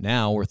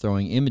 Now we're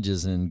throwing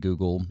images in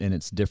Google, and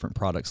it's different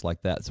products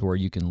like that, so where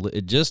you can.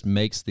 It just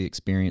makes the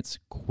experience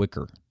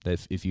quicker.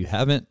 If you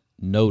haven't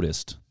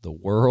noticed, the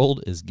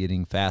world is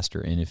getting faster,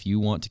 and if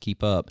you want to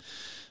keep up,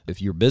 if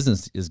your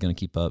business is going to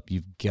keep up,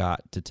 you've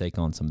got to take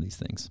on some of these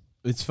things.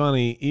 It's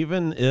funny,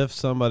 even if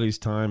somebody's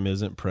time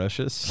isn't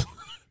precious,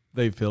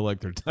 they feel like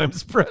their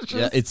time's precious.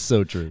 Yeah, it's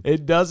so true.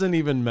 It doesn't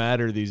even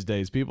matter these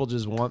days. People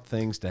just want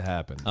things to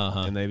happen,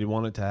 Uh-huh. and they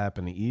want it to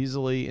happen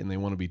easily, and they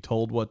want to be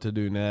told what to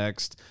do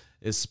next,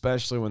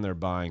 especially when they're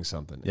buying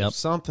something. Yep. If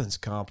something's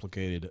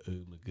complicated,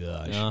 oh my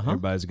gosh, Uh-huh.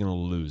 everybody's going to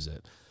lose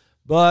it.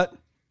 But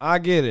I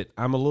get it.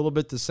 I'm a little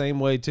bit the same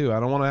way too. I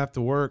don't want to have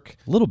to work.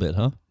 A little bit,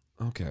 huh?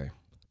 Okay.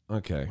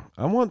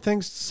 I want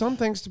some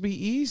things to be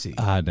easy.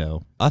 I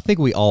know. I think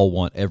we all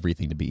want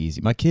everything to be easy.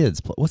 My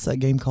kids, what's that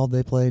game called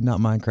they play? Not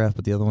Minecraft,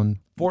 but the other one?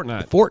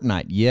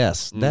 Fortnite,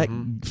 yes. That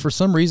for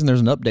some reason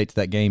there's an update to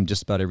that game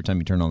just about every time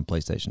you turn on the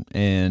PlayStation.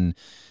 And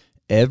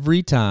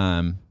every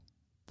time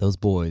those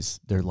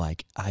boys, they're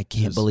like, I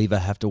can't believe I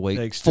have to wait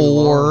takes too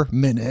 4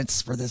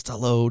 minutes for this to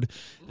load.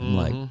 I'm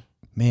like,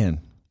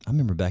 man, I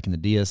remember back in the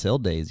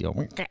DSL days, that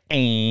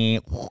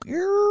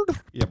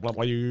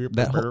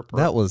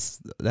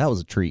was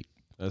a treat.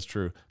 That's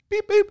true.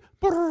 Beep, beep.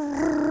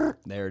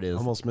 There it is.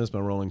 Almost missed my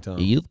rolling tongue.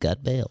 You've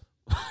got mail.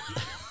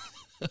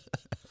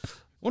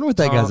 Wonder what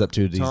that guy's up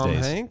to these Tom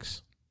days.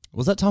 Hanks?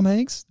 Was that Tom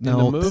Hanks? In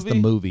No, the that's the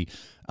movie.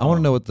 I want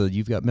to know what the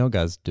You've Got Mail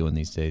guy's doing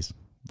these days.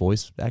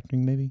 Voice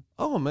acting, maybe?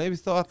 Oh, maybe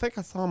so. I think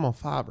I saw him on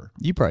Fiverr.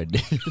 You probably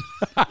did.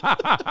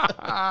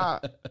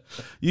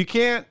 You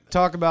can't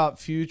talk about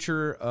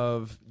future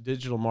of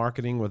digital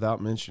marketing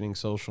without mentioning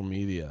social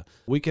media.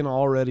 We can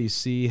already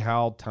see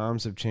how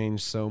times have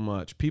changed so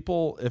much.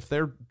 People, if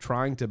they're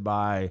trying to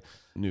buy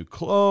new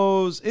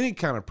clothes, any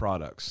kind of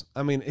products,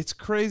 I mean, it's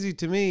crazy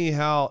to me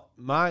how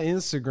my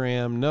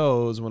Instagram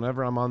knows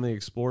whenever I'm on the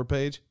Explore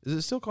page. Is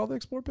it still called the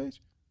Explore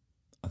page?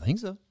 I think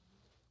so.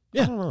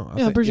 I don't know.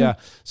 I'm pretty sure.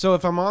 So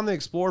if I'm on the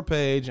Explore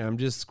page, I'm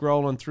just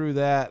scrolling through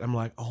that. I'm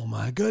like, oh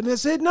my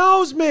goodness, it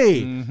knows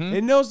me.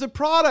 It knows the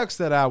products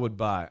that I would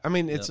buy. I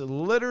mean, it's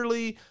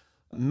literally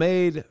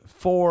made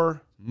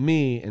for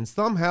me, and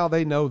somehow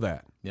they know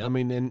that. Yep. I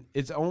mean, and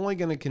it's only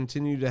going to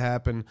continue to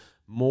happen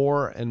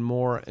more and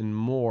more and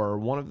more.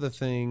 One of the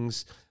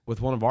things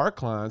with one of our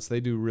clients, they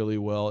do really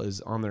well is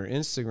on their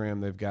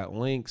Instagram, they've got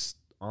links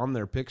on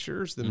their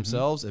pictures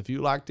themselves. If you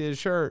liked his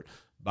shirt,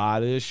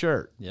 buy this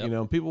shirt. Yep. You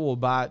know, people will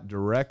buy it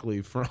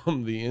directly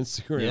from the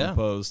Instagram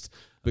post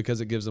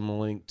because it gives them a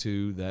link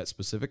to that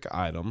specific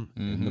item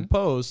in the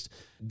post.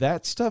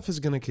 That stuff is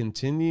going to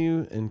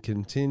continue and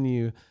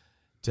continue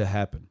to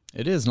happen.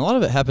 It is. And a lot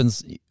of it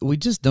happens, we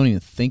just don't even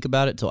think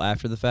about it till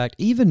after the fact.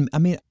 Even, I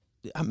mean,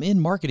 I'm in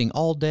marketing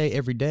all day,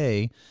 every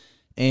day,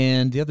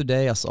 And the other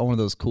day I saw one of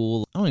those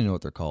cool, I don't even know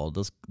what they're called.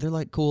 They're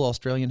like cool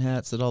Australian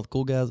hats that all the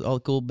cool guys, all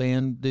the cool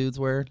band dudes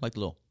wear. Like the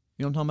little,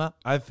 you know what I'm talking about?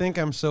 I think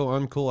I'm so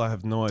uncool. I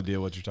have no idea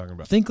what you're talking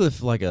about. Think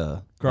of like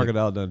a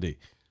Crocodile Dundee.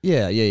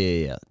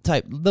 Yeah.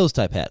 Those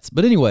type hats.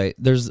 But anyway,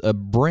 there's a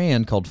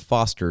brand called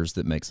Foster's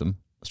that makes them.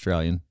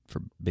 Australian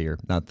for beer,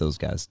 not those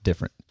guys.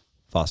 Different.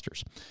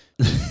 Foster's.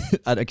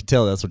 I could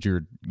tell that's what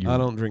you're. I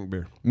don't drink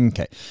beer.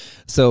 Okay,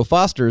 so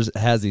Foster's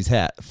has these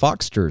hats.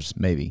 Foxter's,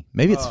 maybe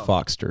it's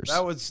Foxter's.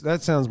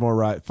 That sounds more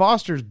right.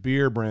 Foster's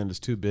beer brand is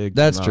too big.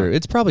 That's true.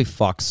 It's probably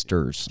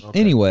Foxter's. Okay,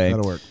 anyway,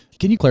 that'll work.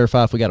 Can you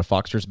clarify if we got a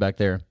Foxter's back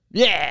there?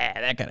 Yeah,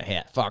 that kind of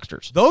hat,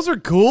 Foxter's. Those are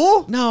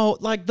cool. No,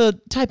 like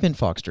type in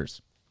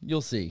Foxter's.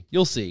 You'll see.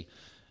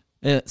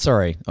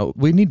 Sorry,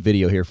 we need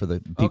video here for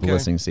the people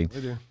listening to see.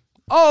 We do.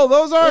 Oh,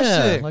 those are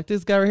sick. Like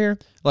this guy right here.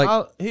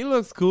 Like he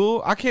looks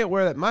cool. I can't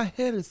wear that. My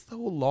head is so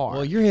large.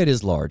 Well, your head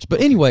is large.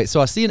 But anyway, so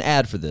I see an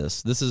ad for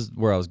this. This is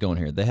where I was going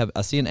here.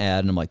 I see an ad,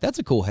 and I'm like, that's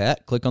a cool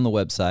hat. Click on the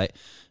website.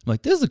 I'm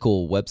like, this is a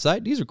cool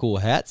website. These are cool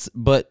hats.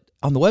 But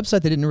on the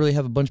website, they didn't really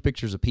have a bunch of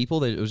pictures of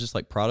people. It was just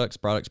like products.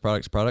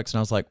 And I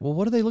was like, well,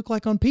 what do they look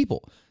like on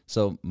people?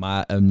 So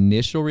my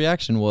initial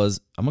reaction was,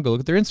 I'm going to go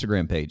look at their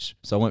Instagram page.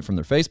 So I went from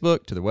their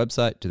Facebook to their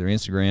website to their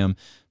Instagram,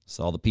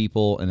 saw the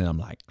people, and then I'm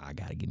like, I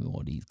got to give me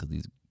one of these because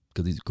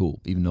these are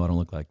cool, even though I don't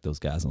look like those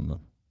guys on the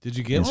Did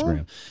you get Instagram.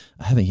 one?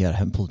 I haven't yet. I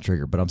haven't pulled the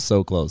trigger, but I'm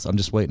so close. I'm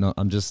just waiting.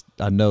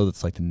 I know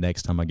that's like the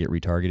next time I get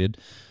retargeted.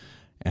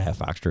 I have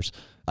Foxter's.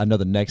 I know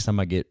the next time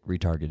I get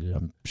retargeted,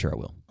 I'm sure I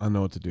will. I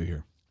know what to do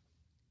here.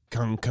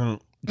 Come.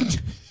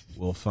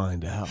 We'll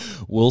find out.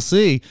 We'll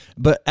see.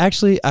 But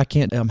actually, I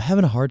can't. I'm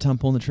having a hard time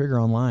pulling the trigger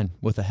online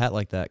with a hat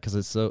like that because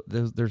it's so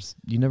there's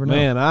you never know.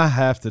 Man, I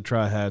have to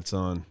try hats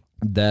on.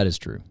 That is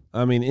true.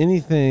 I mean,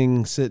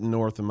 anything sitting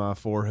north of my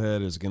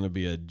forehead is going to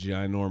be a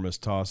ginormous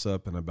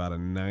toss-up and about a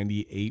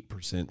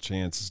 98%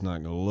 chance it's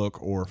not going to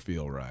look or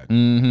feel right.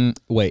 Mm-hmm.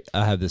 Wait,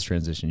 I have this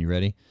transition. You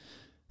ready?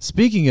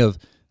 Speaking of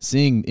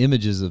seeing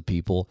images of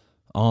people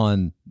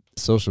on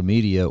social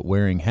media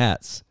wearing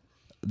hats,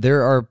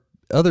 there are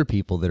other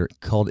people that are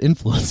called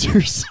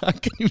influencers. I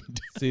can't even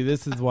See,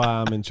 this is why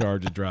I'm in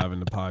charge of driving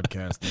the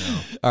podcast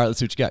now. All right, let's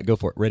see what you got. Go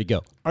for it. Ready,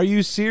 go. Are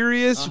you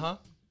serious?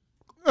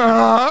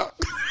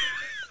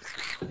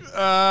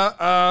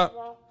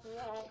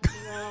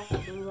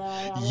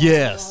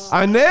 Yes.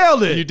 I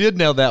nailed it. You did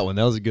nail that one.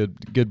 That was a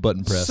good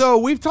button press. So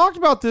we've talked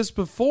about this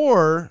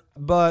before,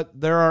 but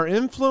there are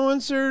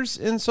influencers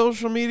in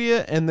social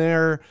media, and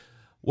they're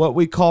what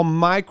we call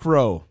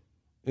micro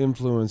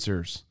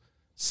influencers.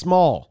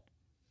 Small.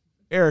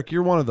 Eric,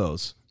 you're one of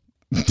those.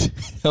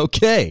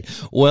 Okay.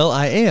 Well,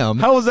 I am.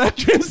 How was that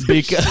transition?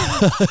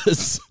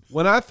 Because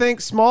when I think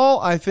small,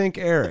 I think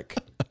Eric.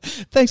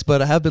 Thanks,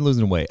 bud. I have been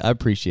losing weight. I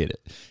appreciate it.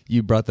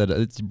 You brought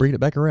that. Bring it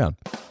back around.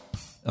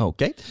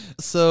 Okay.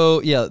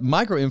 So yeah,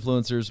 micro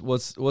influencers.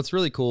 What's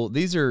really cool?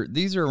 These are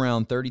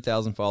around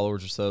 30,000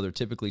 followers or so. They're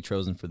typically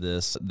chosen for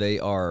this. They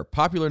are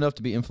popular enough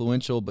to be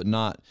influential, but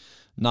not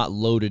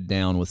loaded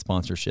down with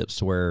sponsorships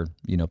to where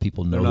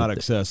people know they're not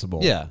accessible.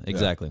 Yeah,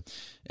 exactly. Yeah.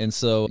 And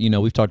so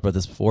we've talked about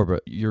this before,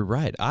 but you're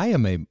right. I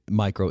am a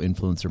micro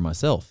influencer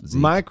myself.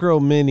 Zeke. Micro,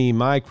 mini,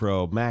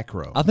 micro,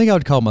 macro. I think I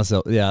would call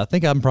myself. Yeah, I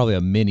think I'm probably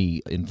a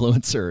mini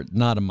influencer,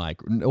 not a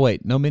micro. No,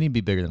 wait, no, mini would be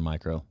bigger than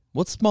micro.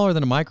 What's smaller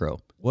than a micro?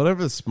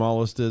 Whatever the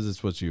smallest is,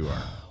 it's what you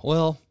are.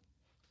 Well,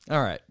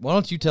 all right. Why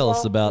don't you tell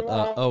us about?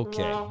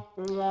 Okay.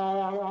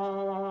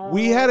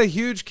 We had a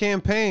huge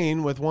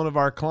campaign with one of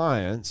our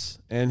clients,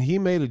 and he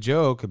made a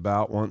joke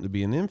about wanting to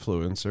be an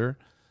influencer.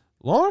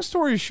 Long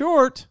story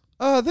short,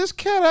 this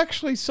cat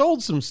actually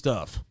sold some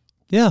stuff.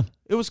 Yeah.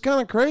 It was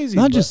kind of crazy.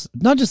 Not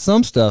just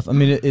some stuff. I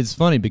mean, it's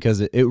funny because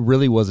it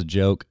really was a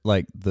joke.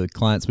 Like the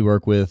clients we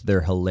work with,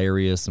 they're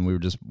hilarious, and we were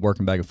just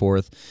working back and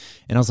forth.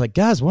 And I was like,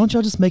 guys, why don't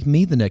y'all just make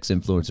me the next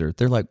influencer?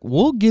 They're like,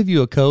 we'll give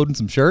you a code and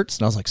some shirts.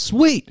 And I was like,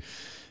 sweet.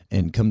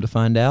 And come to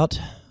find out,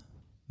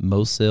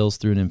 most sales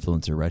through an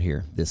influencer right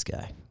here. This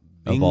guy.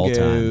 Of all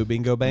time.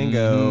 Bingo,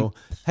 bango.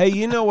 Mm-hmm. Hey,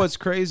 you know what's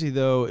crazy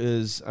though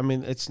is, I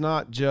mean, it's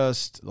not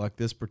just like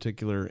this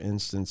particular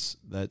instance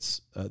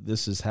that's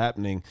this is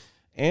happening.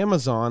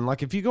 Amazon,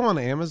 like if you go on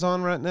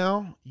Amazon right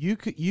now, you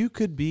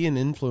could be an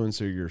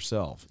influencer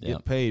yourself. Yep.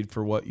 Get paid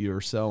for what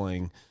you're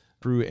selling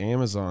through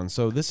Amazon.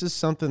 So this is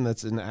something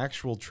that's an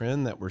actual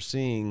trend that we're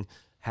seeing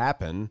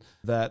happen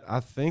that I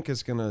think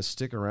is going to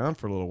stick around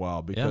for a little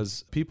while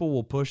because people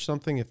will push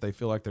something if they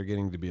feel like they're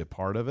getting to be a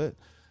part of it.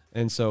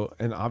 And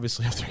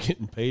obviously if they're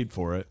getting paid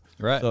for it.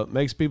 Right. So it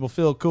makes people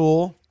feel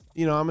cool.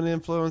 I'm an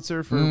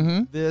influencer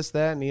for this,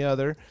 that, and the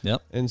other.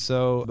 Yep. And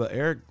so, but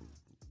Eric,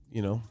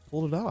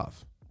 pulled it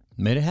off.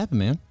 Made it happen,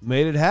 man.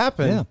 Made it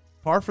happen. Yeah.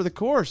 Par for the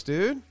course,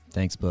 dude.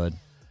 Thanks, bud.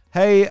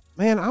 Hey,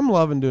 man, I'm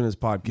loving doing this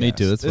podcast. Me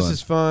too. This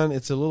is fun.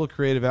 It's a little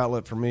creative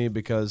outlet for me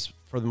because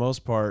for the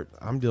most part,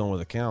 I'm dealing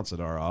with accounts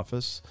at our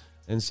office.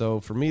 And so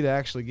for me to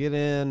actually get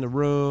in the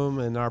room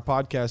in our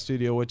podcast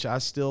studio, which I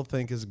still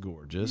think is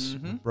gorgeous,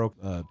 broke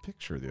a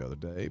picture the other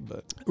day,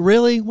 but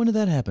Really? When did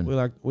that happen?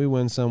 we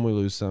win some, we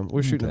lose some.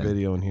 We're shooting a Okay.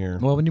 video in here.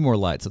 Well, we need more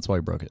lights. That's why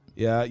we broke it.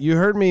 Yeah, you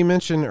heard me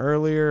mention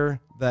earlier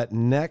that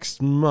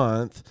next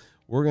month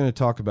we're going to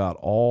talk about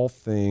all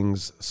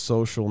things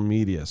social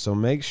media. So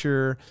make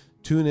sure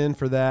tune in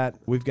for that.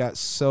 We've got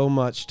so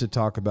much to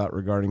talk about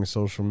regarding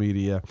social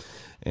media,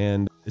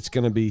 and it's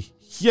going to be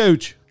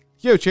huge.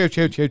 Huge. It's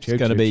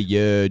going to be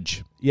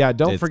huge. Yeah,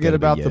 don't It's forget gonna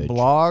be about the huge.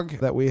 blog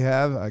that we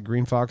have at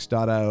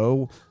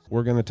greenfox.io.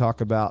 We're going to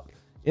talk about,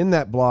 in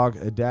that blog,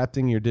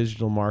 adapting your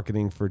digital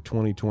marketing for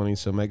 2020.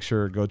 So make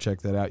sure go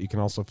check that out. You can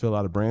also fill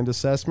out a brand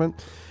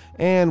assessment.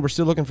 And we're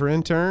still looking for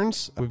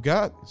interns. We've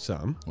got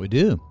some. We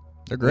do.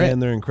 They're great.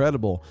 And they're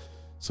incredible.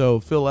 So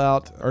fill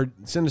out or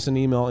send us an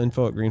email,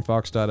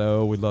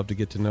 info@greenfox.io. We'd love to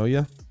get to know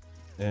you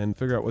and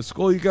figure out what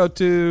school you go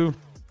to,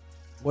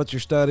 what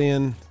you're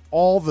studying,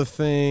 all the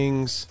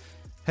things.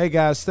 Hey,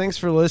 guys, thanks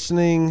for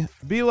listening.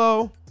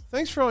 Bilo,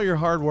 thanks for all your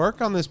hard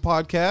work on this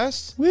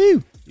podcast.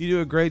 Woo! You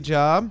do a great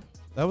job.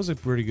 That was a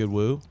pretty good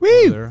woo. Woo!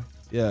 over there.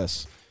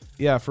 Yes.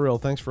 Yeah, for real.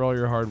 Thanks for all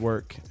your hard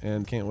work,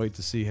 and can't wait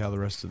to see how the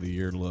rest of the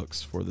year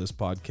looks for this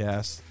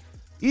podcast.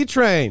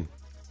 E-Train,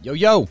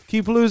 Yo.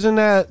 keep losing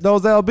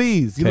those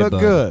LBs. You Hey, look bud.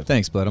 good.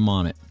 Thanks, bud. I'm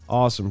on it.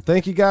 Awesome.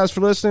 Thank you guys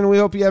for listening. We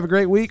hope you have a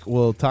great week.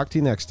 We'll talk to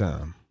you next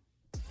time.